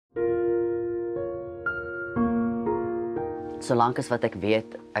Solank as wat ek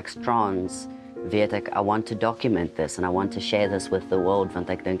weet, ek's trans, weet ek, I want to document this and I want to share this with the world, want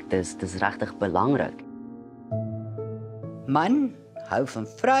ek dink dis regtig belangrik. Man hou van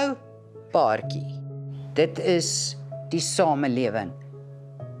vrou, paartjie. Dit is die samelewing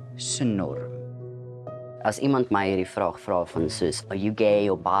se norm. As iemand my hierdie vraag vra van soos, are you gay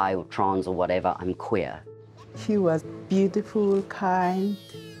or bi or trans or whatever, I'm queer. She was beautiful, kind,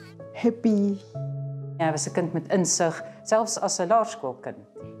 happy. Hy was 'n kind met insig, selfs as 'n laerskoolkind.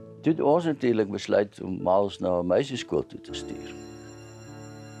 Toe het ons natuurlik besluit om Miles na 'n meisieskool toe te stuur.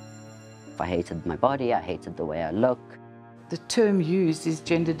 I hated my body, I hated the way I look. The term used is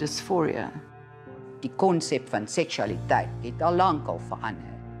gender dysphoria. Die konsep van seksualiteit het al lank al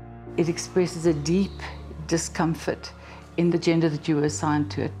verander. It expresses a deep discomfort in the gender that you were assigned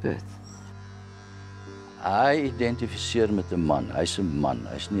to at birth. Hy identifiseer met 'n man, hy's 'n man,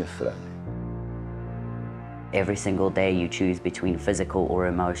 hy's nie 'n vrou nie. Every single day you choose between physical or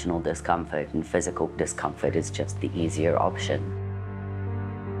emotional discomfort, and physical discomfort is just the easier option.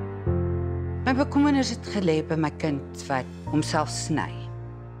 My bekommernis het gelê by my kind wat homself sny.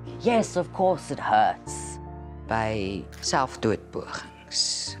 Yes, of course it hurts. By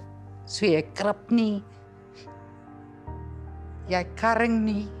selfdoodpogings. So jy krap nie. Jy karring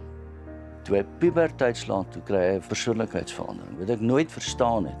nie. Toe hy puberteit slaan, toe kry hy 'n persoonlikheidsverandering, wat ek nooit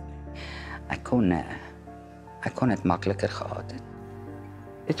verstaan het nie. Ek kon dit makliker gehad het.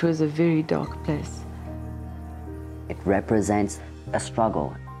 It was a very dark place. It represents a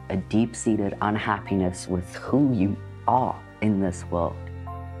struggle, a deep-seated unhappiness with who you are in this world.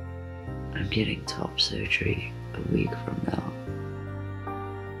 I'm getting top surgery a week from now.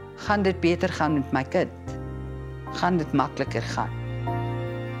 Gaan dit beter gaan met my kind? Gaan dit makliker gaan?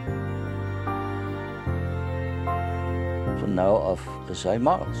 Van nou af is hy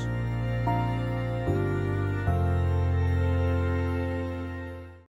Miles.